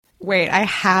Wait, I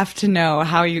have to know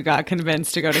how you got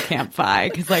convinced to go to Camp Fi,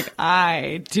 because, like,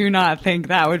 I do not think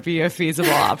that would be a feasible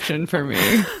option for me.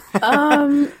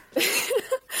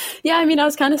 Yeah, I mean, I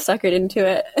was kind of suckered into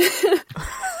it.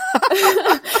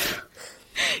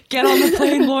 Get on the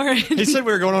plane, Lauren. He said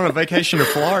we were going on a vacation to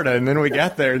Florida, and then we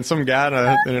got there, and some guy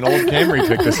in an old Camry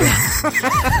picked us up.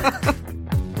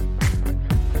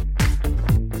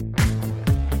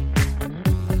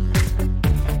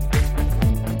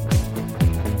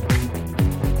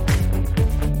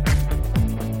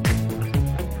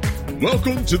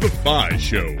 Welcome to The Fi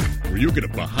Show, where you'll get a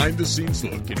behind-the-scenes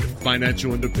look into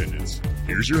financial independence.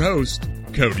 Here's your host,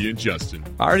 Cody and Justin.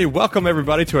 Alrighty, welcome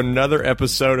everybody to another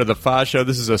episode of The Fi Show.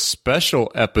 This is a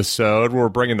special episode where we're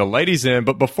bringing the ladies in.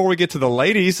 But before we get to the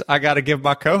ladies, I got to give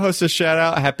my co-host a shout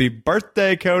out. Happy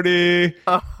birthday, Cody.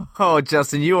 Oh,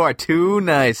 Justin, you are too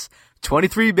nice.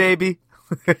 23, baby.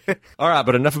 All right,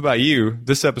 but enough about you.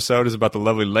 This episode is about the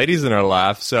lovely ladies in our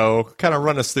life. So kind of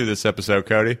run us through this episode,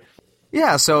 Cody.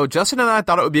 Yeah, so Justin and I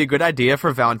thought it would be a good idea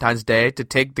for Valentine's Day to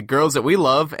take the girls that we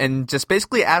love and just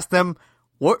basically ask them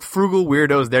what frugal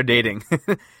weirdos they're dating.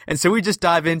 And so we just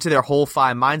dive into their whole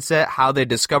Fi mindset, how they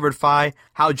discovered Fi,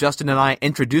 how Justin and I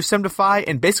introduced them to Fi,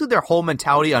 and basically their whole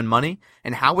mentality on money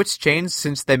and how it's changed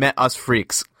since they met us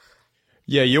freaks.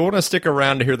 Yeah, you want to stick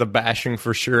around to hear the bashing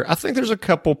for sure. I think there's a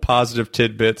couple positive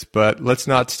tidbits, but let's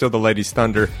not steal the ladies'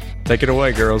 thunder. Take it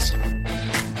away, girls.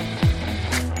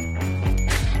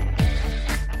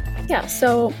 Yeah,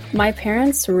 so my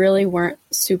parents really weren't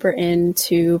super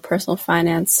into personal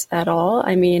finance at all.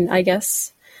 I mean, I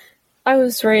guess I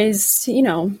was raised,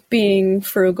 being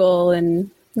frugal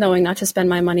and knowing not to spend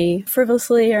my money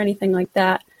frivolously or anything like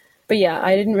that. But yeah,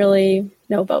 I didn't really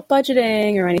know about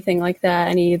budgeting or anything like that,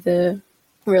 any of the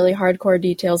really hardcore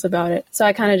details about it. So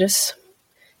I kind of just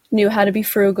knew how to be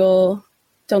frugal,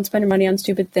 don't spend your money on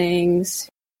stupid things,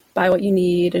 buy what you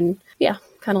need, and yeah,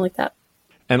 kind of like that.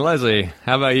 And Leslie,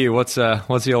 how about you? What's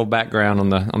the old background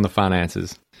on the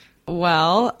finances?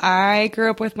 Well, I grew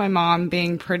up with my mom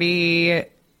being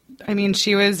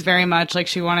she was very much like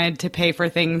she wanted to pay for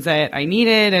things that I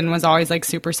needed and was always like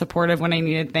super supportive when I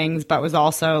needed things, but was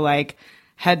also like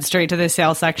head straight to the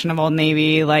sales section of Old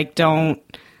Navy, like don't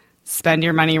spend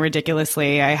your money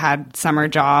ridiculously. I had summer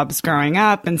jobs growing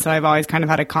up, and so I've always kind of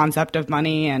had a concept of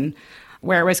money and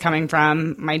where it was coming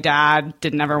from. My dad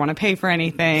didn't ever want to pay for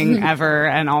anything ever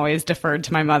and always deferred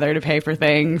to my mother to pay for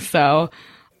things. So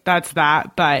that's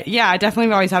that. But yeah, I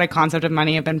definitely always had a concept of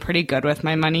money. I've been pretty good with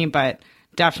my money, but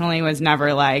definitely was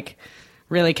never like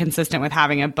really consistent with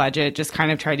having a budget. Just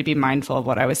kind of tried to be mindful of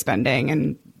what I was spending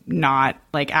and not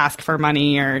like ask for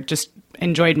money or just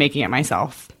enjoyed making it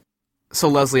myself. So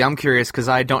Leslie, I'm curious because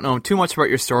I don't know too much about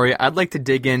your story. I'd like to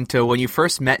dig into when you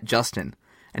first met Justin.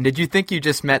 And did you think you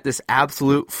just met this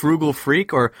absolute frugal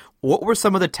freak, or what were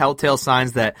some of the telltale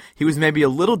signs that he was maybe a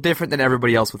little different than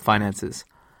everybody else with finances?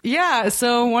 Yeah,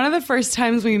 so one of the first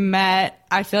times we met,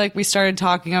 I feel like we started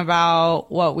talking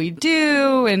about what we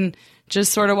do and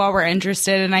just sort of what we're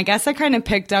interested in. And I guess I kind of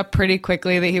picked up pretty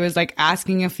quickly that he was like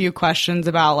asking a few questions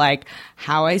about like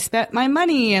how I spent my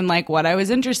money and like what I was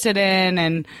interested in.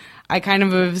 And I kind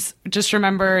of was just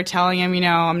remember telling him,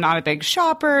 I'm not a big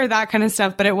shopper, that kind of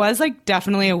stuff. But it was like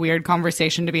definitely a weird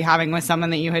conversation to be having with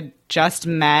someone that you had just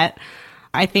met.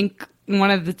 I think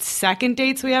one of the second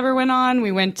dates we ever went on,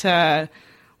 we went to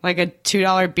like a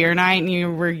 $2 beer night and you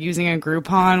were using a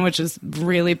Groupon, which is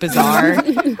really bizarre.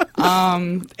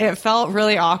 It felt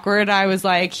really awkward. He was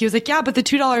like, yeah, but the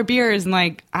 $2 beers, and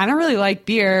like, I don't really like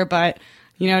beer, but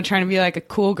trying to be like a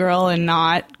cool girl and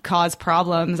not cause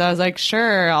problems. I was like,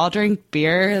 sure, I'll drink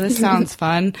beer. This sounds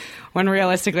fun. When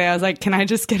realistically, I was like, can I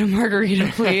just get a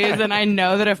margarita, please? And I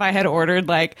know that if I had ordered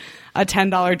like a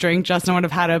 $10 drink, Justin would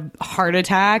have had a heart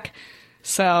attack.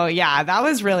 So yeah, that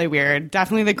was really weird.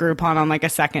 Definitely the Groupon on like a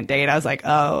second date. I was like,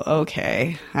 oh,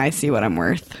 okay. I see what I'm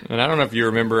worth. And I don't know if you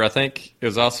remember, I think it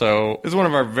was one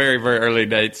of our very, very early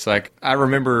dates. Like I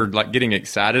remember like getting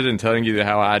excited and telling you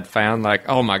how I'd found like,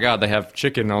 oh my God, they have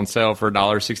chicken on sale for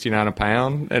 $1.69 a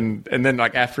pound. And then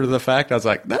like after the fact, I was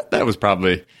like, that was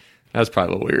probably a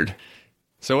little weird.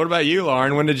 So what about you,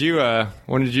 Lauren? When did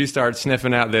you start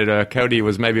sniffing out that Cody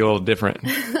was maybe a little different?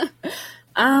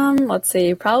 Let's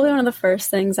see. Probably one of the first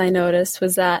things I noticed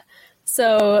was that,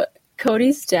 so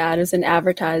Cody's dad was in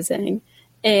advertising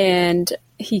and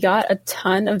he got a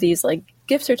ton of these like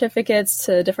gift certificates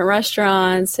to different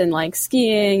restaurants and like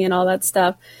skiing and all that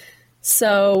stuff.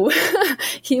 So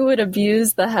he would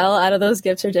abuse the hell out of those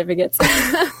gift certificates.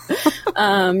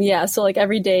 So like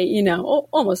every date,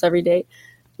 almost every date,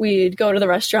 we'd go to the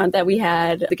restaurant that we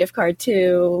had the gift card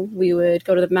to. We would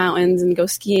go to the mountains and go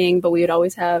skiing, but we would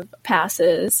always have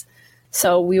passes.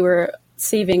 So we were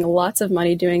saving lots of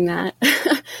money doing that.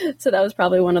 So that was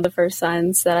probably one of the first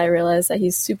signs that I realized that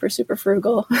he's super, super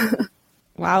frugal.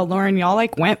 Wow, Lauren, y'all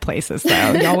like went places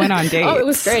though. Y'all went on dates. Oh, it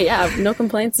was great. Yeah, no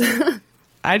complaints.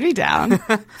 I'd be down.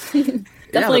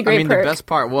 Definitely a great perk. The best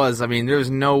part was, there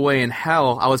was no way in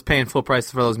hell I was paying full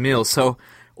price for those meals. So,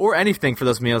 or anything for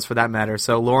those meals for that matter.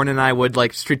 So Lauren and I would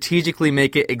like strategically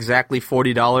make it exactly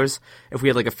 $40 if we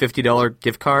had like a $50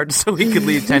 gift card, so we could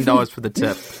leave $10 for the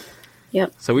tip.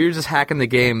 Yep. So we were just hacking the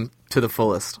game to the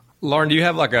fullest. Lauren, do you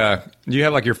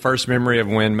have your first memory of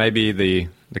when maybe the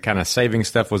kind of saving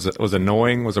stuff was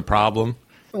annoying, was a problem?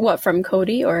 What, from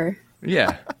Cody or?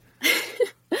 Yeah.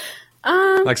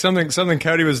 Like something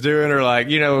Cody was doing, or like,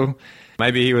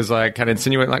 maybe he was like kind of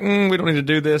insinuating like, we don't need to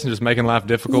do this, and just making life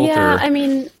difficult. Yeah,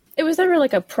 it was never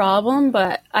like a problem,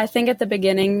 but I think at the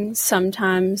beginning,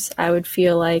 sometimes I would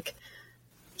feel like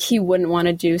he wouldn't want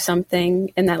to do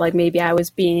something, and that like maybe I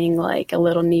was being like a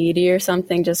little needy or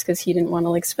something just because he didn't want to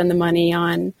like spend the money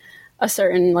on a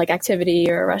certain like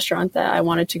activity or a restaurant that I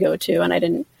wanted to go to, and I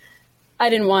didn't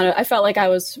want to. I felt like I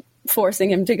was forcing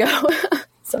him to go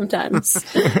sometimes.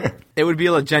 It would be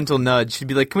a gentle nudge. She'd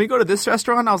be like, "Can we go to this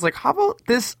restaurant?" I was like, "How about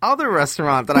this other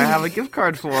restaurant that I have a gift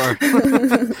card for?"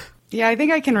 Yeah, I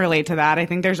think I can relate to that. I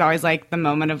think there's always like the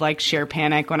moment of like sheer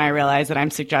panic when I realize that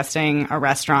I'm suggesting a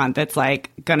restaurant that's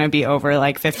like going to be over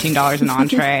like $15 an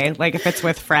entree. Like if it's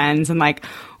with friends and like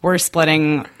we're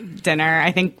splitting dinner.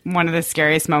 I think one of the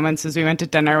scariest moments was we went to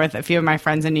dinner with a few of my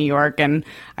friends in New York, and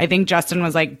I think Justin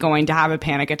was like going to have a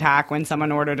panic attack when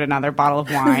someone ordered another bottle of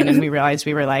wine, and we realized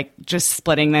we were like just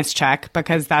splitting this check,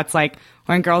 because that's like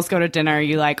when girls go to dinner,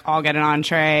 you like all get an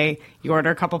entree, you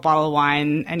order a couple bottle of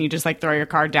wine, and you just like throw your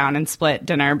card down and split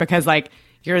dinner, because like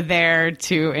you're there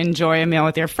to enjoy a meal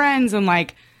with your friends, and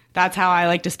like that's how I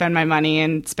like to spend my money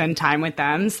and spend time with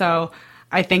them. So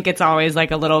I think it's always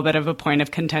like a little bit of a point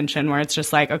of contention where it's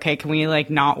just like, okay, can we like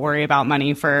not worry about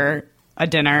money for a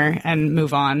dinner and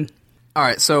move on? All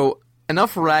right, so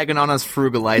enough ragging on us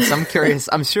frugalites. I'm curious.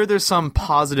 I'm sure there's some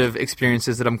positive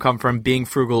experiences that have come from being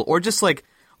frugal, or just like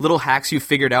little hacks you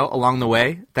figured out along the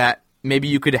way that maybe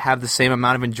you could have the same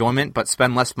amount of enjoyment but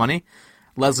spend less money.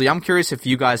 Leslie, I'm curious if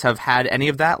you guys have had any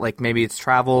of that. Like maybe it's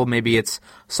travel, maybe it's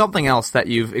something else that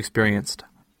you've experienced.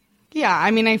 Yeah,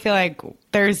 I feel like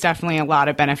there's definitely a lot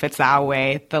of benefits that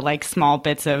outweigh the like small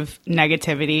bits of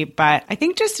negativity. But I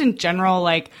think just in general,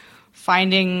 like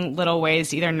finding little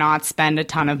ways to either not spend a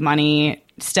ton of money,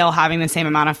 still having the same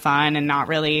amount of fun, and not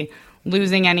really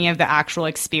losing any of the actual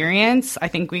experience. I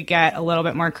think we get a little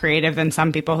bit more creative than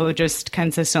some people who just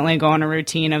consistently go on a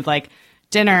routine of like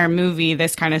dinner, movie,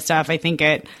 this kind of stuff. I think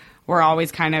we're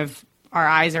always kind of, our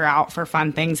eyes are out for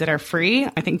fun things that are free.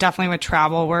 I think definitely with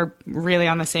travel, we're really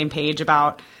on the same page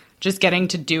about just getting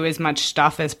to do as much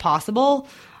stuff as possible.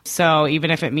 So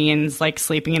even if it means like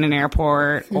sleeping in an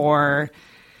airport or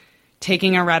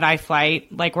taking a red-eye flight,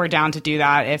 like we're down to do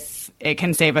that if it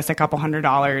can save us a couple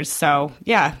 $100s. So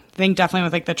yeah, I think definitely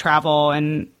with like the travel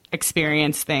and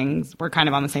experience things, we're kind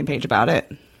of on the same page about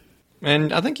it.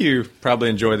 And I think you probably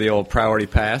enjoy the old priority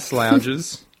pass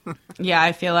lounges. Yeah,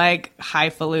 I feel like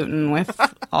highfalutin with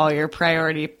all your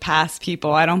priority pass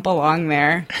people. I don't belong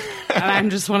there. And I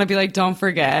just want to be like, don't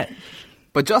forget.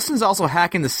 But Justin's also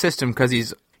hacking the system because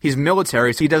he's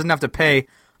military, so he doesn't have to pay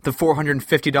the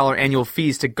 $450 annual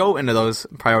fees to go into those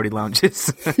priority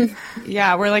lounges.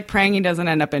 Yeah, we're like praying he doesn't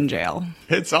end up in jail.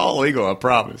 It's all legal, I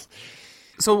promise.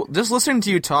 So just listening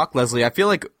to you talk, Leslie, I feel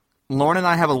like Lauren and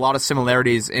I have a lot of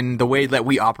similarities in the way that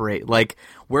we operate. Like,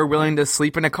 we're willing to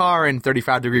sleep in a car in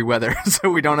 35-degree weather so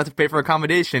we don't have to pay for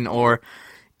accommodation, or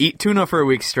eat tuna for a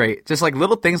week straight. Just like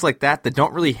little things like that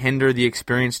don't really hinder the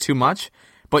experience too much,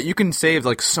 but you can save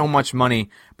like so much money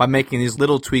by making these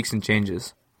little tweaks and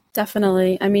changes.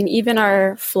 Definitely. Even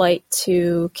our flight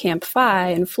to Camp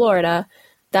Fi in Florida,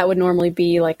 that would normally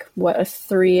be like, a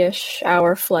 3-ish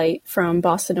hour flight from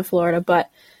Boston to Florida, but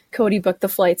Cody booked the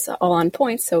flights all on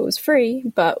points, so it was free,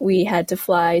 but we had to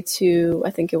fly to, I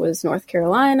think it was North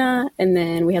Carolina, and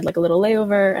then we had like a little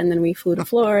layover, and then we flew to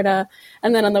Florida,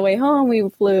 and then on the way home, we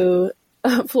flew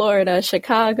Florida,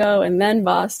 Chicago, and then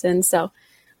Boston, so a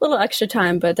little extra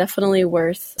time, but definitely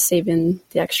worth saving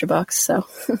the extra bucks, so.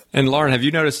 And Lauren, have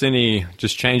you noticed any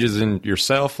just changes in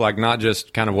yourself, like not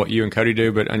just kind of what you and Cody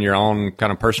do, but in your own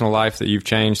kind of personal life that you've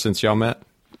changed since y'all met,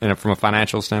 and from a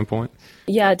financial standpoint?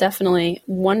 Yeah, definitely.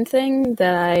 One thing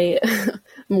that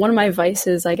one of my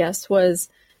vices, I guess, was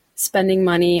spending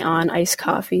money on iced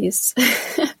coffees.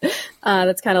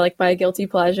 That's kind of like my guilty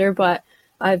pleasure, but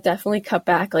I've definitely cut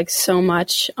back like so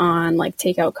much on like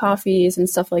takeout coffees and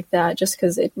stuff like that, just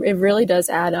because it really does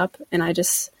add up. And I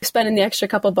just spending the extra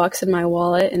couple bucks in my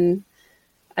wallet, and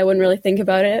I wouldn't really think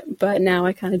about it, but now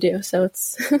I kind of do. So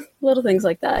it's little things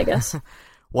like that, I guess.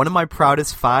 One of my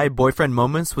proudest Phi boyfriend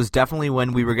moments was definitely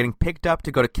when we were getting picked up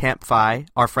to go to Camp Phi.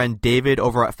 Our friend David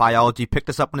over at Phiology picked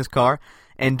us up in his car,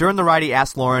 and during the ride he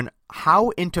asked Lauren, "How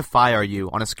into Phi are you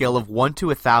on a scale of 1 to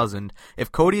 1,000?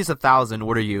 If Cody is 1,000,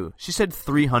 what are you?" She said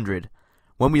 300.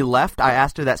 When we left, I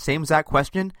asked her that same exact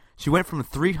question. She went from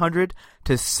 300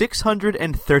 to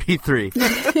 633.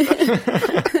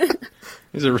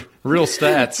 These are real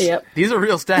stats. Yep. These are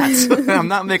real stats. I'm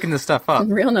not making this stuff up.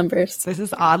 Real numbers. This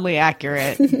is oddly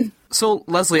accurate. So,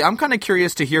 Leslie, I'm kind of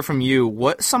curious to hear from you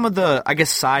what some of the, I guess,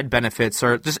 side benefits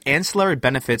or just ancillary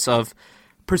benefits of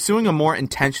pursuing a more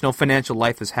intentional financial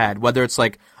life has had, whether it's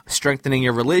like strengthening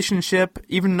your relationship,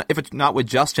 even if it's not with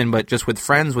Justin, but just with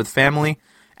friends, with family,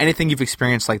 anything you've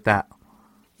experienced like that.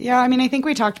 Yeah, I mean, I think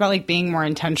we talked about like being more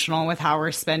intentional with how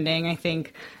we're spending. I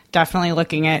think definitely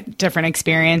looking at different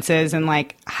experiences and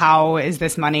like, how is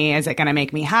this money? Is it going to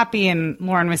make me happy? And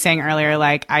Lauren was saying earlier,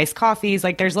 like iced coffees,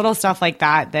 like there's little stuff like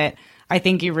that that I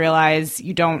think you realize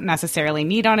you don't necessarily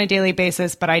need on a daily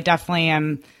basis, but I definitely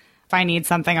am. If I need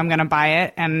something, I'm going to buy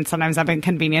it. And sometimes I'm a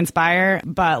convenience buyer,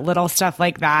 but little stuff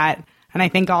like that. And I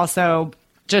think also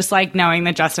just like knowing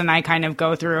that Justin and I kind of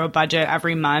go through a budget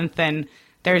every month, and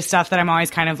there's stuff that I'm always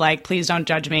kind of like, please don't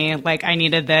judge me. Like, I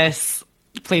needed this.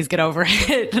 Please get over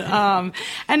it.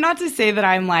 And not to say that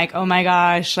I'm like, oh my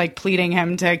gosh, like pleading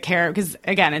him to care, because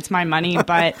again, it's my money,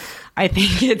 but I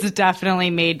think it's definitely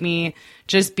made me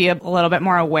just be a little bit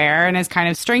more aware, and has kind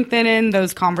of strengthened in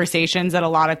those conversations that a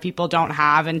lot of people don't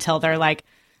have until they're like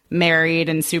married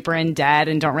and super in debt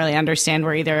and don't really understand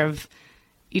where either of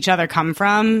each other come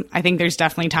from. I think there's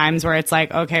definitely times where it's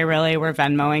like, okay, really, we're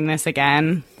Venmoing this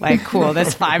again? Like, cool,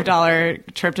 this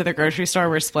 $5 trip to the grocery store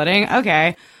we're splitting?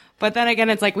 Okay. But then again,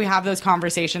 it's like we have those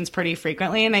conversations pretty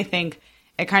frequently, and I think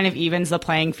it kind of evens the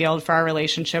playing field for our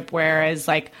relationship, whereas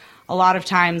like a lot of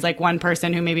times, like one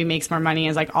person who maybe makes more money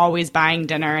is like always buying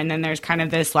dinner, and then there's kind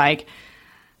of this like,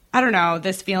 I don't know,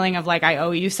 this feeling of like I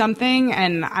owe you something.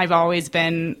 And it's always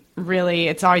been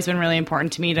really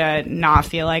important to me to not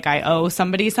feel like I owe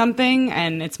somebody something,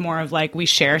 and it's more of like we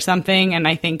share something. And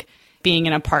I think being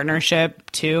in a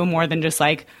partnership too, more than just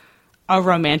like a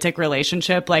romantic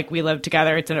relationship, like we live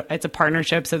together, it's a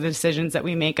partnership, so the decisions that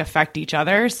we make affect each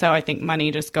other. So I think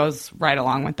money just goes right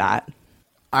along with that.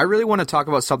 I really want to talk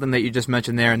about something that you just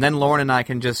mentioned there, and then Lauren and I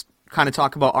can just kind of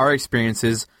talk about our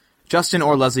experiences. Justin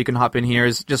or Leslie can hop in here.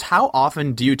 Is just how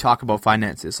often do you talk about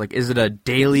finances? Like, is it a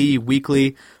daily,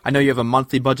 weekly? I know you have a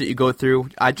monthly budget you go through.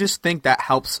 I just think that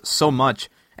helps so much.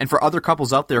 And for other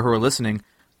couples out there who are listening,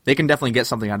 they can definitely get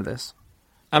something out of this.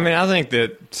 I mean, I think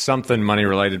that something money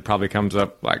related probably comes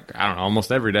up like, I don't know,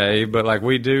 almost every day. But like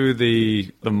we do the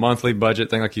monthly budget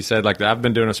thing, like you said, like I've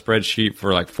been doing a spreadsheet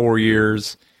for like 4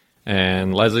 years,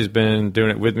 and Leslie's been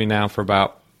doing it with me now for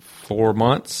about 4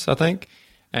 months, I think.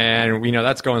 And, you know,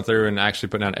 that's going through and actually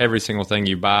putting out every single thing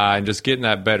you buy and just getting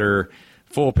that better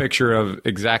full picture of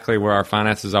exactly where our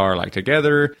finances are like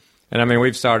together. And I mean,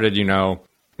 we've started, you know,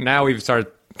 now we've started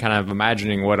kind of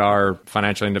imagining what our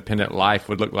financially independent life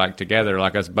would look like together,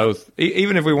 like us both,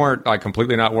 even if we weren't like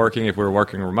completely not working, if we were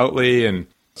working remotely, and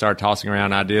start tossing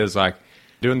around ideas like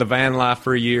doing the van life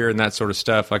for a year and that sort of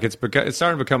stuff. Like it's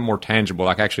starting to become more tangible,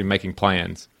 like actually making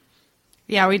plans.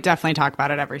 Yeah, we definitely talk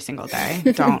about it every single day.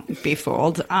 Don't be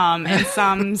fooled. In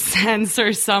some sense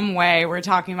or some way, we're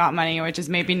talking about money, which is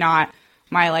maybe not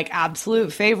my like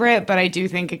absolute favorite, but I do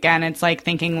think, again, it's like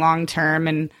thinking long term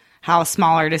and how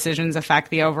smaller decisions affect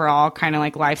the overall kind of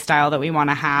like lifestyle that we want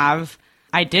to have.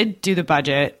 I did do the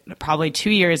budget probably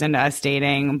 2 years into us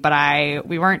dating, but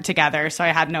we weren't together, so I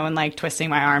had no one like twisting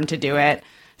my arm to do it.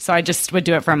 So I just would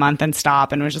do it for a month and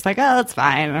stop, and was just like, oh, that's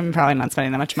fine. I'm probably not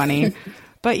spending that much money.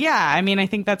 But yeah, I mean, I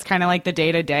think that's kind of like the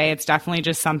day to day. It's definitely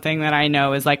just something that I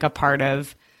know is like a part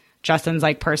of Justin's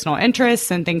like personal interests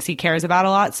and things he cares about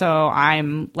a lot. So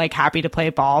I'm like happy to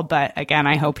play ball. But again,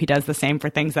 I hope he does the same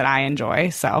for things that I enjoy.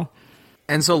 So.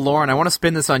 And so, Lauren, I want to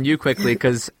spin this on you quickly,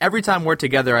 because every time we're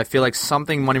together, I feel like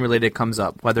something money-related comes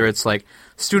up, whether it's like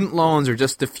student loans or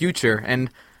just the future.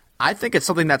 And I think it's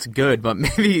something that's good, but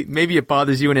maybe it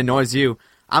bothers you and annoys you.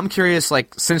 I'm curious,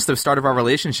 like, since the start of our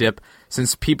relationship,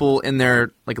 since people in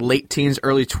their like late teens,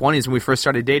 early 20s when we first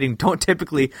started dating don't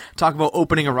typically talk about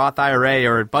opening a Roth IRA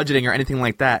or budgeting or anything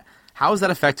like that, how has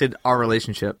that affected our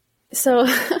relationship? So,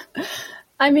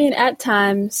 I mean, at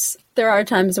times, there are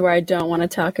times where I don't want to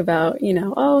talk about, you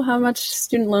know, oh, how much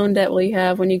student loan debt will you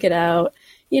have when you get out?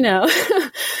 you know,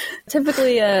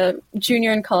 typically a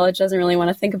junior in college doesn't really want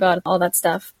to think about all that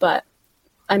stuff. But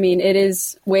I mean, it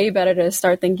is way better to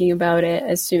start thinking about it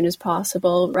as soon as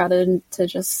possible rather than to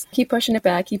just keep pushing it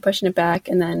back.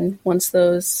 And then once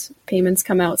those payments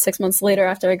come out 6 months later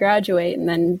after I graduate, and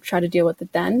then try to deal with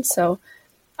it then. So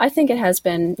I think it has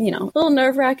been, you know, a little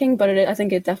nerve-wracking, but I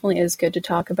think it definitely is good to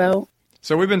talk about.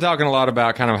 So we've been talking a lot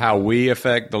about kind of how we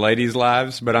affect the ladies'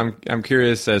 lives, but I'm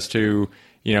curious as to,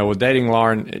 you know, with dating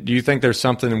Lauren, do you think there's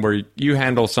something where you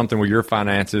handle something with your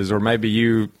finances, or maybe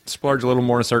you splurge a little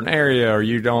more in a certain area, or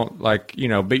you don't, like, you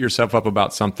know, beat yourself up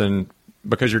about something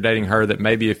because you're dating her that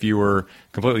maybe if you were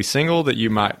completely single that you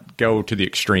might go to the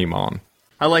extreme on?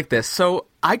 I like this. So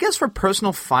I guess for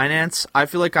personal finance, I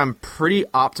feel like I'm pretty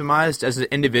optimized as an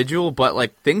individual, but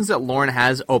like things that Lauren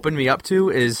has opened me up to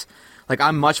is like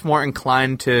I'm much more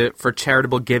inclined for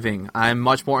charitable giving. I'm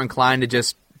much more inclined to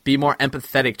just be more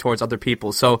empathetic towards other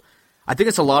people. So I think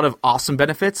it's a lot of awesome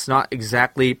benefits, not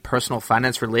exactly personal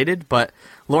finance related, but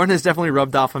Lauren has definitely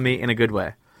rubbed off on me in a good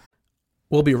way.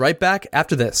 We'll be right back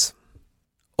after this.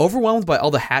 Overwhelmed by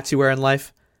all the hats you wear in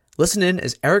life? Listen in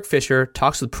as Eric Fisher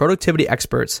talks with productivity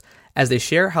experts as they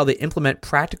share how they implement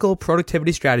practical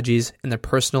productivity strategies in their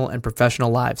personal and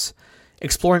professional lives,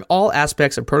 exploring all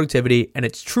aspects of productivity and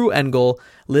its true end goal,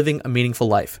 living a meaningful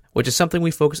life, which is something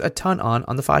we focus a ton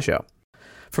on the FI Show.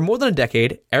 For more than a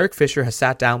decade, Eric Fisher has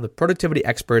sat down with productivity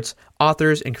experts,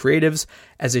 authors, and creatives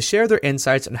as they share their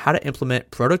insights on how to implement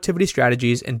productivity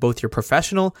strategies in both your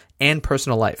professional and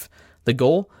personal life. The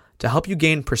goal? To help you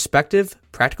gain perspective,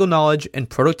 practical knowledge, and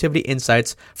productivity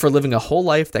insights for living a whole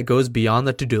life that goes beyond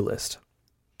the to-do list.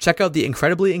 Check out the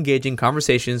incredibly engaging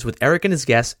conversations with Eric and his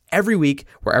guests every week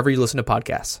wherever you listen to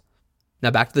podcasts. Now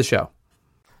back to the show.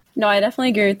 No, I definitely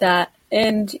agree with that.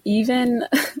 And even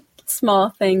small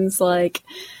things like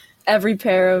every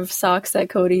pair of socks that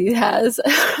Cody has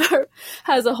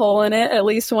has a hole in it. At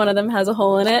least one of them has a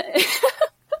hole in it.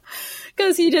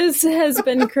 Because he just has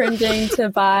been cringing to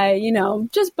buy, you know,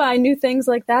 just buy new things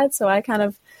like that. So I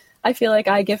feel like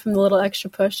I give him the little extra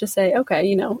push to say, okay,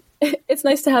 you know, it's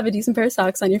nice to have a decent pair of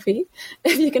socks on your feet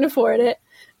if you can afford it.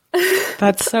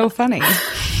 That's so funny.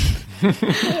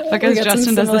 Because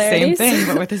Justin does the same thing,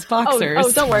 but with his boxers.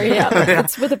 Oh, don't worry. Yeah,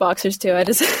 it's with the boxers too. I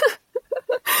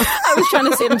was trying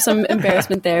to save him some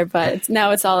embarrassment there, but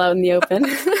now it's all out in the open.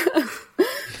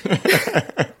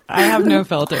 I have no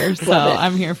filter, so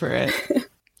I'm here for it.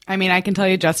 I mean, I can tell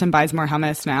you Justin buys more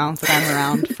hummus now that I'm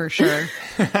around, for sure.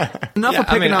 Enough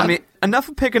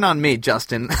of picking on me,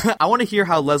 Justin. I want to hear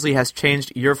how Leslie has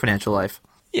changed your financial life.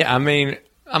 Yeah, I mean,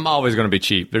 I'm always going to be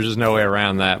cheap. There's just no way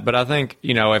around that. But I think,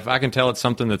 you know, if I can tell it's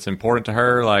something that's important to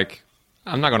her, like,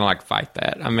 I'm not going to, like, fight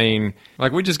that. I mean,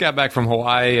 like, we just got back from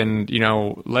Hawaii, and, you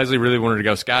know, Leslie really wanted to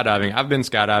go skydiving. I've been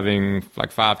skydiving,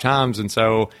 like, 5 times, and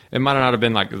so it might not have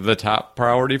been, like, the top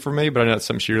priority for me, but I know it's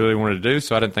something she really wanted to do,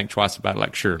 so I didn't think twice about it.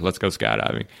 Like, sure, let's go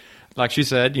skydiving. Like she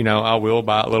said, you know, I will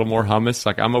buy a little more hummus.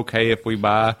 Like, I'm okay if we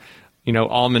buy, you know,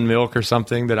 almond milk or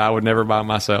something that I would never buy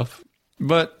myself.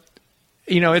 But,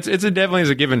 you know, it's definitely is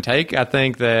a give and take. I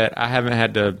think that I haven't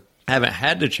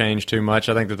had to change too much.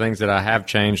 I think the things that I have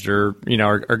changed are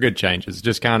good changes.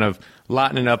 Just kind of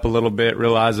lightening up a little bit,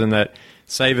 realizing that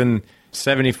saving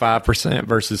 75%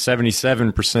 versus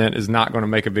 77% is not going to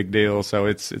make a big deal. So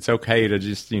it's okay to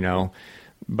just, you know,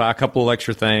 buy a couple of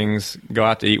extra things, go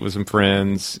out to eat with some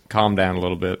friends, calm down a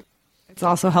little bit. It's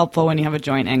also helpful when you have a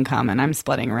joint income, and I'm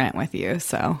splitting rent with you,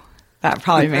 so that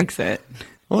probably makes it.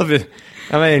 Well,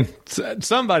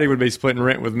 somebody would be splitting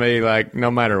rent with me, like,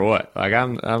 no matter what. Like,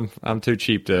 I'm too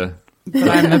cheap to. But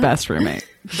I'm the best roommate.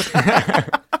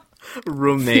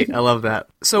 Roommate, I love that.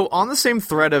 So on the same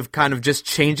thread of kind of just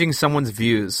changing someone's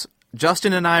views,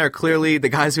 Justin and I are clearly the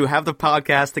guys who have the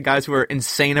podcast, the guys who are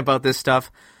insane about this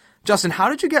stuff. Justin, how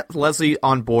did you get Leslie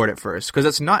on board at first? Because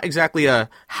it's not exactly a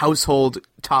household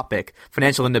topic,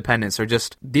 financial independence, or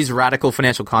just these radical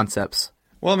financial concepts.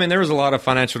 Well, I mean, there was a lot of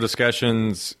financial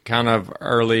discussions kind of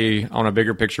early on a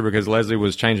bigger picture because Leslie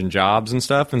was changing jobs and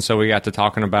stuff. And so we got to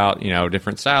talking about, you know,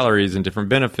 different salaries and different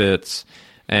benefits.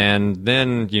 And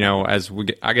then, you know,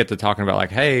 I get to talking about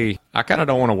like, hey, I kind of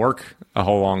don't want to work a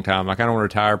whole long time. I kind of want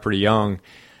to retire pretty young.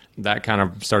 That kind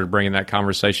of started bringing that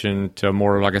conversation to a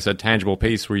more, like I said, tangible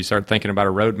piece where you start thinking about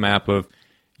a roadmap of,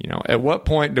 you know, at what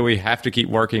point do we have to keep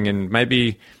working? And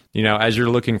maybe, you know, as you're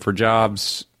looking for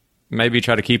jobs, maybe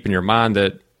try to keep in your mind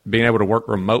that being able to work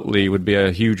remotely would be a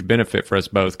huge benefit for us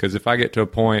both. Because if I get to a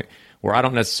point where I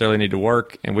don't necessarily need to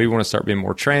work and we want to start being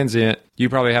more transient, you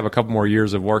probably have a couple more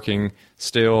years of working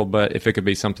still. But if it could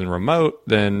be something remote,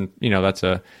 then, you know, that's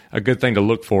a good thing to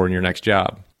look for in your next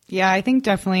job. Yeah, I think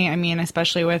definitely, I mean,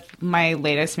 especially with my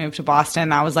latest move to Boston,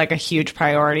 that was like a huge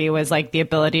priority, was like the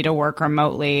ability to work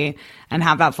remotely and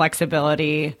have that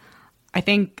flexibility. I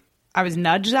think I was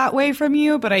nudged that way from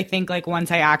you, but I think like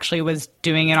once I actually was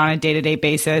doing it on a day-to-day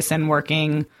basis and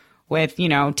working with, you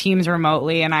know, teams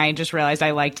remotely, and I just realized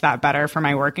I liked that better for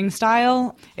my working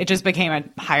style, it just became a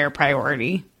higher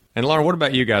priority. And Lauren, what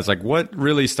about you guys? Like, what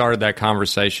really started that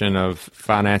conversation of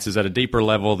finances at a deeper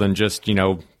level than just, you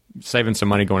know, saving some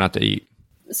money going out to eat?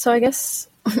 So I guess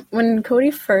when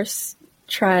Cody first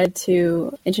tried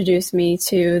to introduce me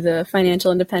to the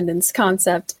financial independence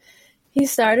concept, he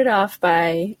started off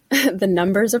by the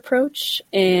numbers approach,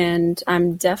 and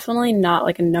I'm definitely not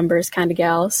like a numbers kind of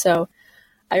gal, so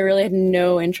I really had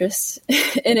no interest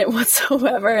in it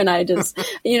whatsoever. And I just,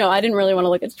 you know, I didn't really want to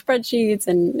look at spreadsheets,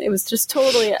 and it was just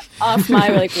totally off my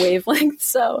like wavelength.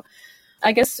 So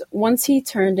I guess once he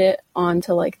turned it on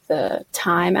to like the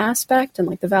time aspect and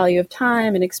like the value of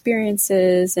time and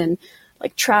experiences and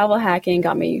like travel hacking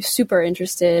got me super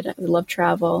interested. I love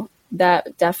travel.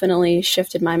 That definitely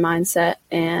shifted my mindset.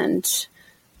 And,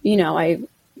 you know, I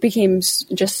became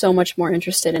just so much more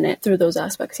interested in it through those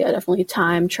aspects. Yeah, definitely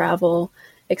time, travel,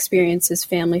 experiences,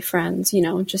 family, friends, you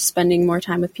know, just spending more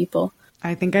time with people.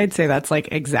 I think I'd say that's like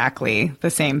exactly the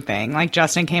same thing. Like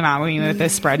Justin came out with me with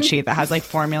this spreadsheet that has like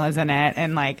formulas in it.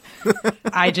 And like,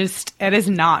 it is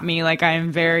not me. Like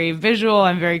I'm very visual.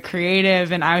 I'm very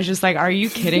creative. And I was just like, are you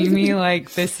kidding me?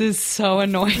 Like, this is so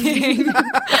annoying.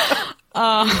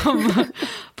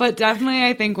 But definitely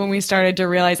I think when we started to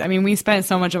realize, I mean, we spent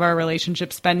so much of our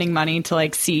relationship spending money to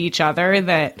like see each other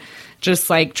that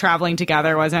just like traveling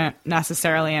together wasn't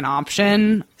necessarily an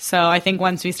option. So I think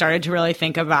once we started to really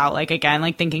think about like, again,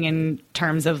 like thinking in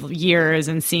terms of years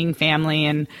and seeing family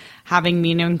and having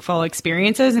meaningful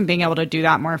experiences and being able to do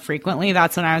that more frequently,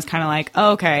 that's when I was kind of like,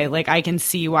 oh, okay, like I can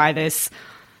see why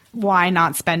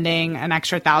not spending an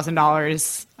extra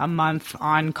 $1,000 a month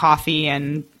on coffee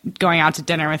and going out to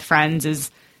dinner with friends is,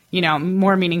 you know,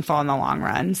 more meaningful in the long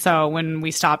run. So when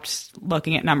we stopped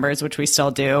looking at numbers, which we still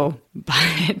do,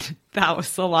 but that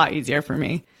was a lot easier for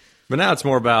me. But now it's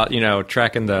more about, you know,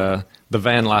 tracking the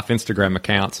van life Instagram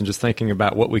accounts and just thinking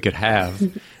about what we could have.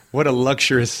 What a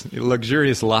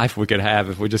luxurious life we could have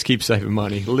if we just keep saving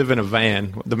money, live in a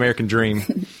van, the American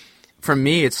dream. For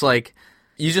me, it's like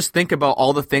you just think about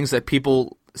all the things that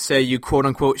people say you quote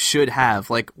unquote should have.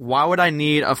 Like, why would I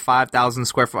need a 5,000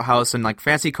 square foot house and like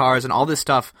fancy cars and all this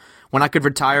stuff when I could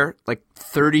retire like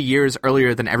 30 years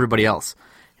earlier than everybody else?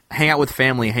 Hang out with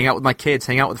family, hang out with my kids,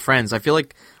 hang out with friends. I feel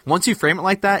like once you frame it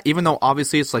like that, even though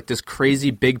obviously it's like this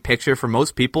crazy big picture for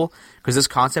most people, because this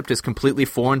concept is completely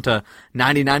foreign to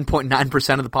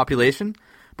 99.9% of the population,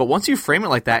 but once you frame it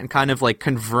like that and kind of like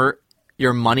convert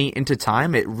your money into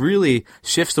time, it really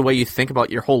shifts the way you think about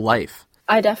your whole life.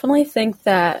 I definitely think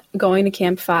that going to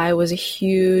Camp Fi was a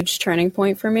huge turning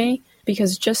point for me,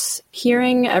 because just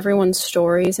hearing everyone's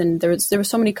stories, and there were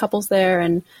so many couples there,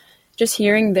 and just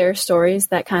hearing their stories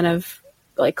that kind of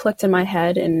like clicked in my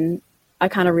head, and I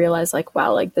kind of realized like,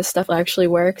 wow, like this stuff actually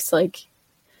works. Like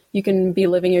you can be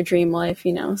living your dream life,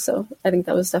 you know? So I think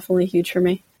that was definitely huge for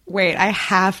me. Wait, I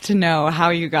have to know how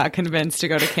you got convinced to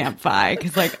go to Camp Fi,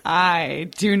 because like I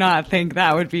do not think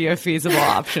that would be a feasible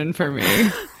option for me.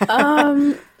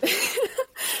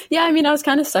 Yeah, I mean, I was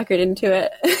kind of suckered into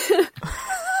it.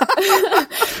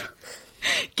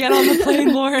 Get on the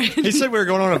plane, Lauren. He said we were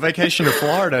going on a vacation to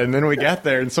Florida, and then we got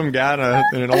there, and some guy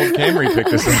in an old Camry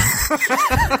picked us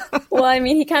up. Well, I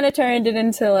mean, he kind of turned it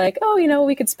into like, oh, you know,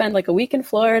 we could spend like a week in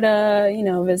Florida, you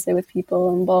know, visit with people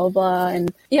and blah, blah, blah.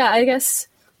 And yeah, I guess,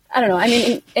 I don't know. I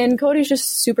mean, and Cody's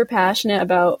just super passionate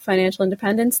about financial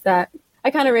independence that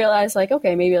I kind of realized like,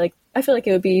 okay, maybe like, I feel like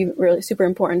it would be really super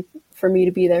important for me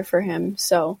to be there for him.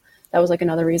 So that was like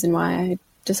another reason why I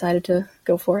decided to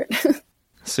go for it.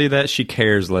 See that? She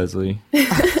cares, Leslie.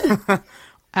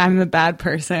 I'm the bad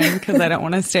person because I don't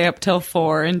want to stay up till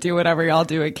 4 and do whatever y'all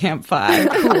do at Camp Fi.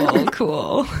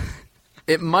 Cool.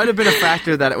 It might have been a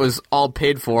factor that it was all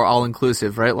paid for, all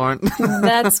inclusive, right, Lauren?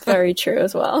 That's very true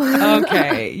as well.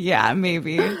 Okay, yeah,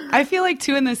 maybe. I feel like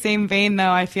too in the same vein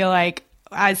though, I feel like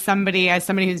as somebody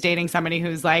who's dating somebody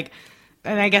who's like,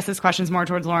 and I guess this question's more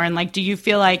towards Lauren, like, do you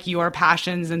feel like your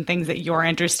passions and things that you're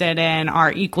interested in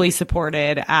are equally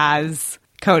supported as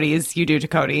Cody's you do to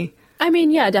Cody? I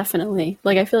mean, yeah, definitely.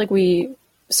 Like, I feel like we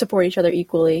support each other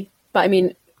equally. But I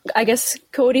mean, I guess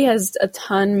Cody has a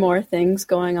ton more things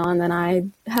going on than I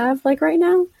have, like, right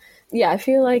now. Yeah, I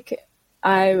feel like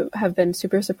I have been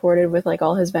super supportive with, like,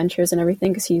 all his ventures and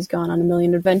everything because he's gone on a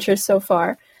million adventures so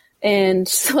far.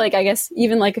 And, like, I guess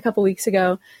even, like, a couple weeks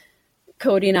ago,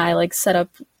 Cody and I, like, set up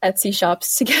Etsy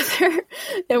shops together.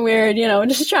 and weird,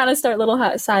 just trying to start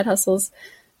little side hustles.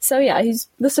 So yeah,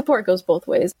 the support goes both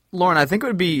ways. Lauren, I think it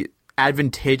would be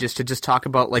advantageous to just talk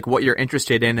about like what you're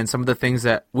interested in and some of the things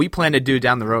that we plan to do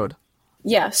down the road.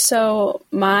 Yeah, so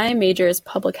my major is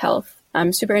public health.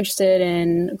 I'm super interested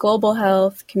in global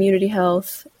health, community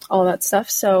health, all that stuff.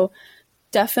 So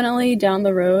definitely down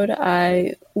the road,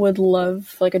 I would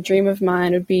love, like a dream of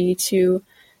mine would be to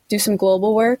do some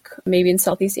global work, maybe in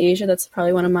Southeast Asia. That's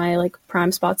probably one of my like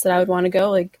prime spots that I would want to go,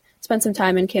 like spend some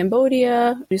time in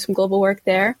Cambodia, do some global work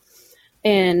there.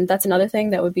 And that's another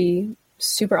thing that would be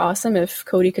super awesome if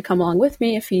Cody could come along with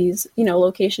me, if he's,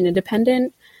 location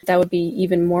independent. That would be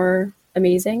even more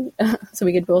amazing. So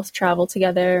we could both travel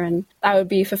together, and I would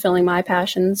be fulfilling my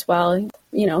passions while,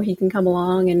 he can come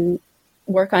along and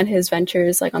work on his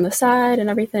ventures like on the side and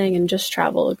everything, and just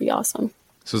travel would be awesome.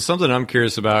 So something I'm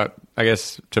curious about, I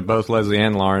guess, to both Leslie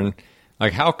and Lauren,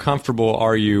 like how comfortable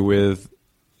are you with,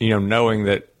 knowing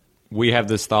that we have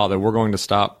this thought that we're going to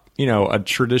stop, a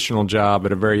traditional job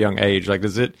at a very young age? Like,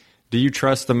 do you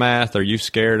trust the math? Are you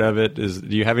scared of it?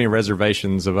 Do you have any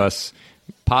reservations of us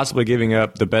possibly giving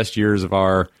up the best years of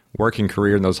our working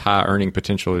career and those high earning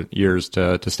potential years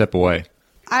to step away?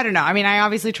 I don't know. I mean, I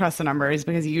obviously trust the numbers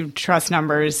because you trust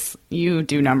numbers. You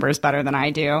do numbers better than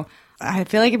I do. I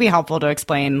feel like it'd be helpful to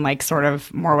explain like sort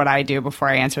of more what I do before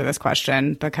I answer this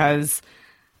question, because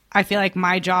I feel like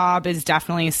my job is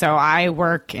definitely, so I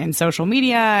work in social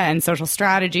media and social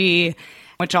strategy,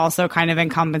 which also kind of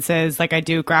encompasses, like I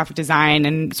do graphic design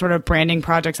and sort of branding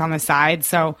projects on the side.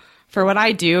 So for what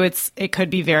I do, it could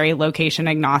be very location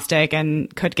agnostic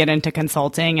and could get into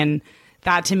consulting. And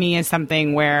that to me is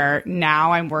something where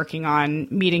now I'm working on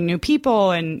meeting new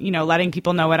people and, letting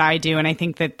people know what I do. And I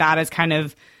think that is kind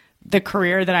of the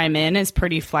career that I'm in is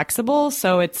pretty flexible.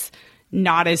 So it's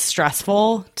not as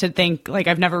stressful to think, like,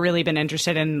 I've never really been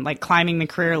interested in like climbing the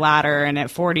career ladder and at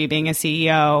 40 being a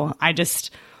CEO. I just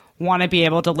want to be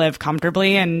able to live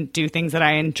comfortably and do things that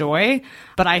I enjoy.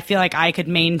 But I feel like I could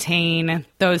maintain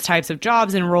those types of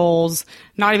jobs and roles,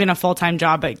 not even a full-time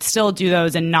job, but still do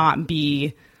those and not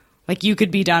be like, you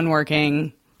could be done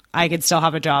working. I could still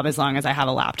have a job as long as I have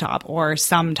a laptop or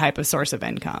some type of source of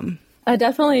income. I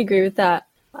definitely agree with that.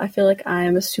 I feel like I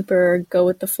am a super go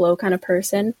with the flow kind of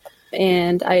person.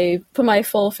 And I put my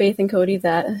full faith in Cody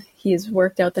that he's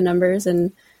worked out the numbers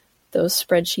and those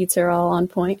spreadsheets are all on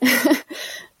point.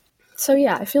 So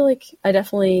yeah, I feel like I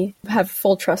definitely have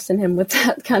full trust in him with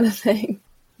that kind of thing.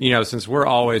 Since we're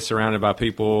always surrounded by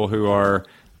people who are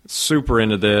super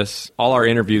into this, all our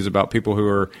interviews about people who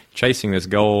are chasing this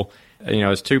goal,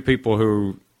 as two people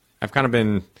who have kind of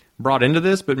been brought into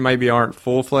this but maybe aren't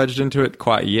full-fledged into it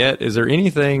quite yet, is there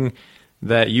anything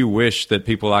that you wish that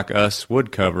people like us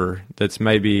would cover that's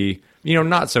maybe,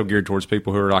 not so geared towards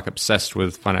people who are like obsessed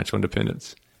with financial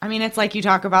independence? I mean, it's like you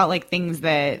talk about like things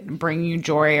that bring you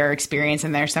joy or experience,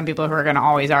 and there's some people who are going to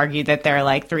always argue that their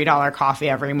like $3 coffee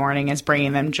every morning is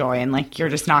bringing them joy, and like you're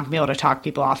just not going to be able to talk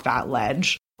people off that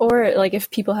ledge. Or like if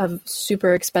people have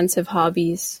super expensive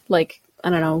hobbies, like,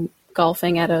 I don't know,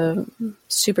 golfing at a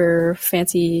super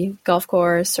fancy golf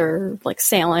course or like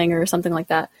sailing or something like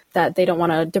that, that they don't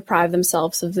want to deprive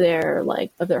themselves of their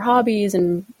hobbies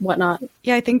and whatnot.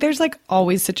 Yeah, I think there's like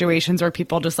always situations where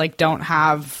people just like don't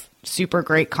have super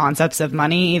great concepts of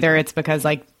money. Either it's because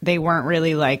like they weren't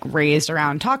really like raised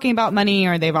around talking about money,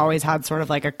 or they've always had sort of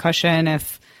like a cushion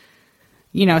if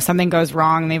something goes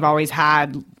wrong. They've always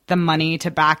had the money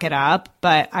to back it up.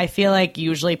 But I feel like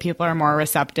usually people are more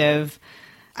receptive.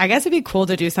 I guess it'd be cool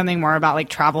to do something more about like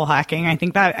travel hacking. I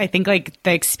think like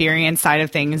the experience side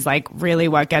of things is like really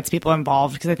what gets people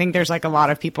involved, because I think there's like a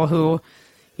lot of people who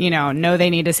know they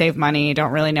need to save money,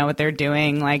 don't really know what they're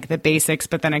doing, like the basics,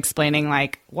 but then explaining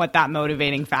like what that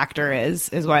motivating factor is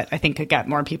what I think could get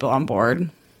more people on board.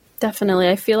 Definitely.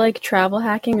 I feel like travel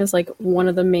hacking is like one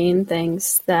of the main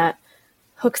things that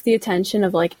hooks the attention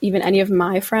of like even any of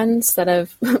my friends that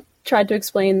I've tried to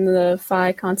explain the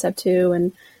FI concept to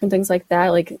and things like that.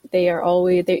 Like their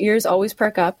ears always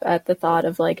perk up at the thought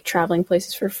of like traveling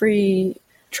places for free,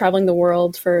 traveling the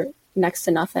world for next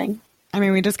to nothing. I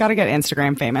mean, we just got to get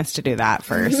Instagram famous to do that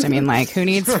first. I mean, like, who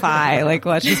needs FI? Like,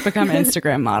 let's just become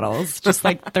Instagram models. Just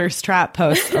like thirst trap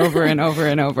posts over and over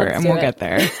and over, and we'll get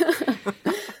there.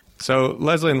 So,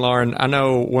 Leslie and Lauren, I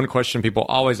know one question people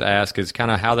always ask is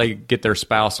kind of how they get their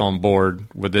spouse on board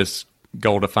with this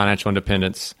goal to financial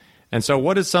independence. And so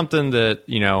what is something that,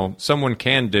 someone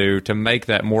can do to make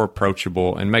that more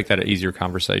approachable and make that an easier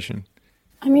conversation?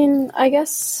 I mean, I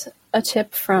guess a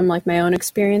tip from like my own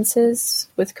experiences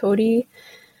with Cody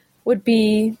would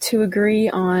be to agree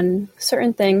on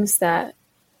certain things that,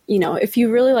 if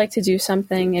you really like to do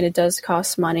something and it does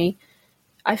cost money,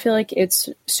 I feel like it's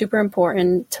super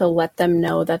important to let them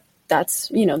know that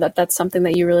that's, you know, that's something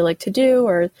that you really like to do,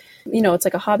 or, you know, it's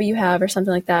like a hobby you have or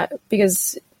something like that.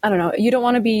 Because, I don't know, you don't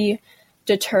want to be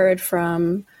deterred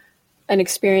from an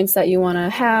experience that you want to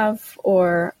have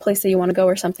or a place that you want to go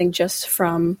or something just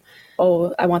from,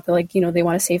 oh, I want like, you know, they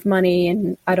want to save money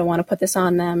and I don't want to put this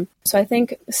on them. So I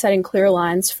think setting clear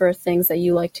lines for things that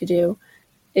you like to do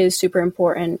is super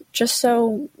important, just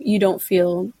so you don't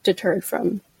feel deterred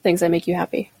from things that make you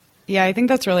happy. Yeah, I think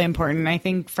that's really important. I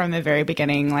think from the very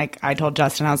beginning, like I told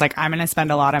Justin, I was like, I'm going to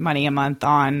spend a lot of money a month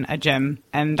on a gym.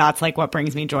 And that's like what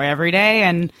brings me joy every day.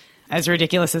 And as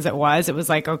ridiculous as it was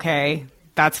like, okay,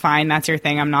 that's fine. That's your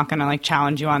thing. I'm not going to like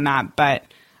challenge you on that. But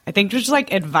I think just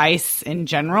like advice in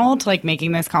general to like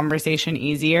making this conversation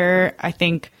easier. I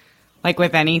think like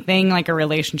with anything, like a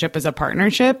relationship is a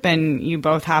partnership and you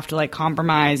both have to like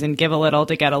compromise and give a little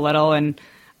to get a little. And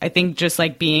I think just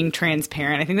like being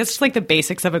transparent, I think that's just like the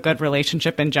basics of a good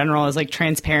relationship in general is like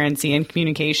transparency and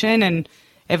communication. And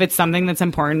if it's something that's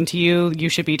important to you, you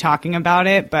should be talking about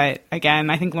it. But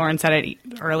again, I think Lauren said it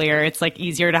earlier. It's like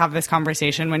easier to have this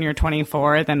conversation when you're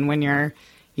 24 than when you're,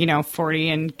 you know, 40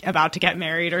 and about to get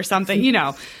married or something, you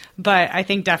know. But I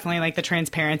think definitely like the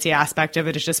transparency aspect of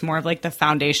it is just more of like the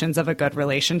foundations of a good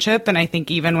relationship. And I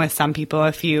think even with some people,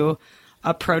 if you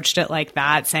approached it like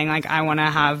that, saying like, I want to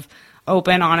have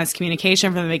open, honest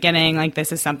communication from the beginning, like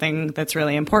this is something that's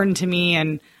really important to me.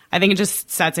 And I think it just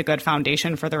sets a good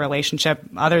foundation for the relationship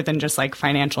other than just like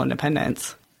financial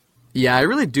independence. Yeah, I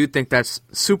really do think that's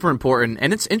super important.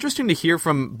 And it's interesting to hear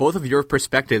from both of your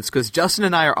perspectives because Justin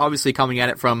and I are obviously coming at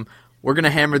it from, we're going to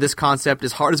hammer this concept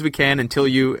as hard as we can until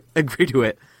you agree to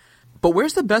it. But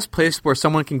where's the best place where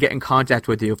someone can get in contact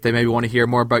with you if they maybe want to hear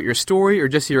more about your story or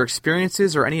just your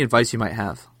experiences or any advice you might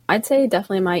have? I'd say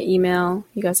definitely my email.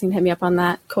 You guys can hit me up on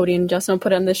that. Cody and Justin will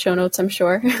put it in the show notes, I'm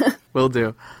sure. Will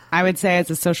do. I would say as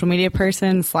a social media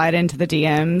person, slide into the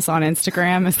DMs on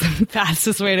Instagram is the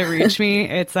fastest way to reach me.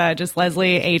 It's just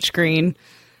Leslie H. Green.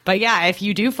 But yeah, if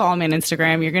you do follow me on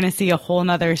Instagram, you're going to see a whole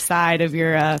nother side of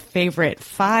your favorite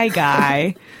Fi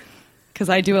guy because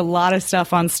I do a lot of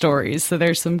stuff on stories. So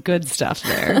there's some good stuff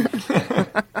there.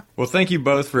 Well, thank you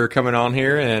both for coming on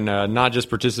here and not just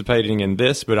participating in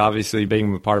this, but obviously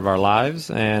being a part of our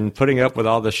lives and putting up with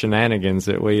all the shenanigans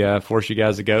that we force you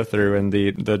guys to go through and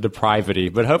the depravity.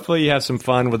 But hopefully you have some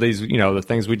fun with these, you know, the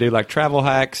things we do like travel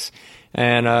hacks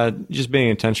and just being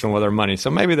intentional with our money. So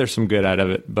maybe there's some good out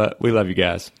of it, but we love you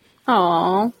guys.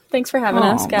 Aw, thanks for having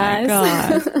us, guys.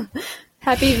 God.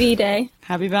 Happy V-Day.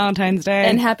 Happy Valentine's Day.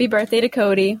 And happy birthday to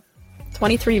Cody.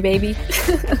 23, baby.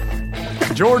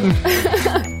 Jordan.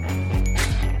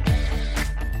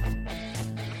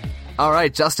 All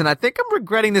right, Justin, I think I'm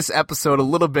regretting this episode a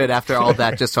little bit after all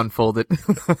that just unfolded.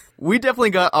 We definitely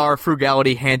got our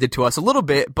frugality handed to us a little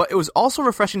bit, but it was also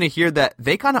refreshing to hear that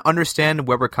they kind of understand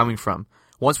where we're coming from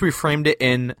once we framed it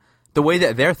in the way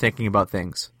that they're thinking about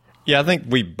things. Yeah, I think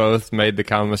we both made the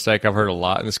common mistake I've heard a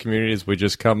lot in this community is we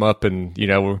just come up and, you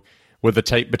know, with the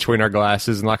tape between our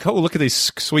glasses and like, oh, look at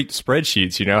these sweet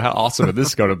spreadsheets, you know, how awesome is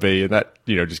this going to be? And that,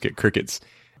 you know, just get crickets.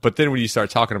 But then when you start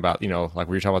talking about, you know, like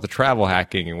we were talking about the travel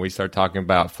hacking and we start talking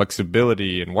about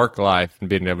flexibility and work life and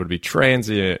being able to be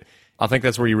transient, I think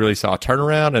that's where you really saw a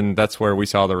turnaround. And that's where we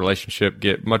saw the relationship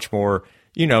get much more,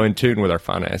 you know, in tune with our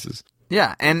finances.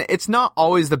 Yeah, and it's not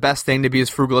always the best thing to be as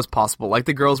frugal as possible. Like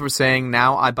the girls were saying,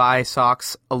 now I buy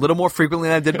socks a little more frequently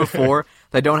than I did before.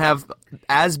 They don't have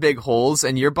as big holes,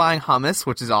 and you're buying hummus,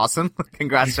 which is awesome.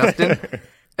 Congrats, Justin.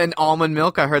 And almond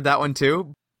milk, I heard that one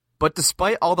too. But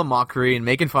despite all the mockery and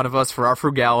making fun of us for our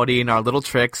frugality and our little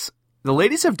tricks, the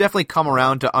ladies have definitely come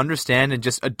around to understand and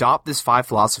just adopt this FI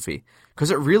philosophy.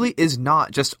 Because it really is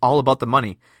not just all about the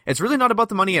money. It's really not about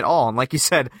the money at all. And like you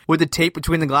said, with the tape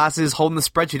between the glasses, holding the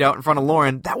spreadsheet out in front of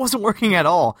Lauren, that wasn't working at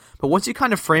all. But once you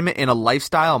kind of frame it in a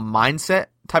lifestyle mindset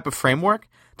type of framework,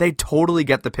 they totally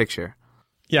get the picture.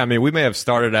 Yeah, I mean, we may have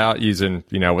started out using,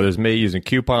 you know, whether it's me using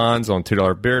coupons on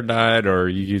 $2 beer night or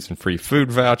you using free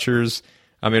food vouchers.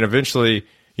 I mean, eventually,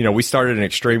 you know, we started at an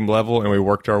extreme level and we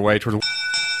worked our way towards...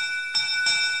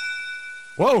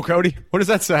 Whoa, Cody, what does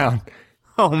that sound?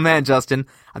 Oh man, Justin,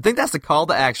 I think that's the call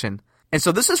to action. And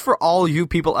so this is for all you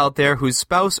people out there whose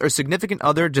spouse or significant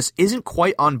other just isn't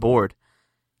quite on board.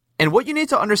 And what you need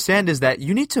to understand is that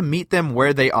you need to meet them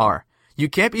where they are. You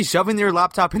can't be shoving your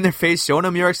laptop in their face, showing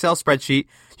them your Excel spreadsheet.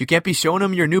 You can't be showing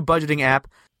them your new budgeting app.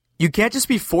 You can't just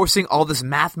be forcing all this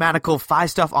mathematical FI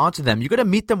stuff onto them. You got to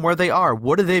meet them where they are.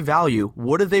 What do they value?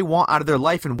 What do they want out of their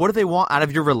life? And what do they want out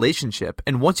of your relationship?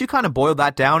 And once you kind of boil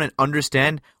that down and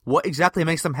understand what exactly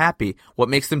makes them happy, what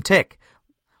makes them tick,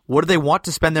 What do they want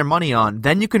to spend their money on?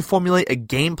 Then you can formulate a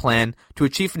game plan to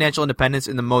achieve financial independence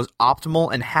in the most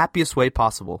optimal and happiest way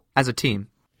possible as a team.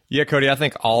 Yeah, Cody, I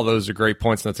think all those are great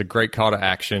points, and that's a great call to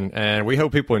action. And we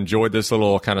hope people enjoyed this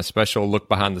little kind of special look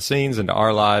behind the scenes into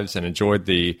our lives and enjoyed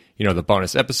the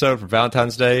bonus episode for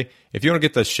Valentine's Day. If you want to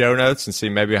get the show notes and see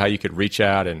maybe how you could reach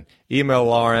out and email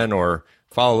Lauren or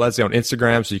follow Leslie on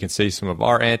Instagram so you can see some of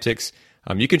our antics,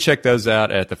 you can check those out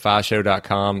at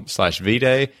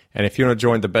thefishow.com/vday. And if you want to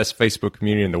join the best Facebook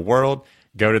community in the world,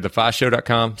 go to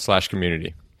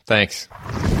thefishow.com/community. Thanks.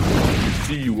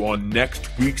 See you on next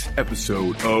week's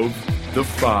episode of The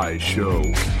Fi Show.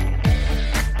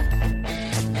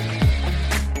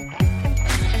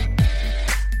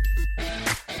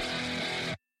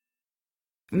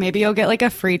 Maybe you'll get like a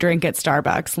free drink at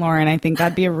Starbucks, Lauren. I think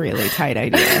that'd be a really tight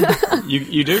idea.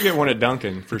 You do get one at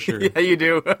Dunkin', for sure. Yeah, you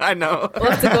do. I know.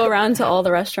 We'll have to go around to all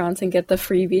the restaurants and get the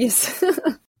freebies.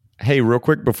 Hey, real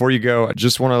quick before you go, I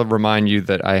just want to remind you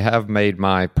that I have made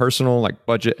my personal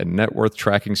budget and net worth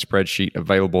tracking spreadsheet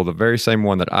available, the very same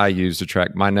one that I use to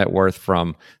track my net worth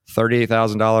from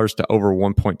 $38,000 to over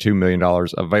 $1.2 million,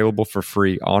 available for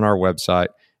free on our website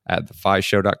at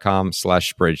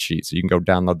thefishow.com/spreadsheet. So you can go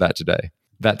download that today.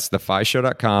 That's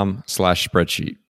thefishow.com/spreadsheet.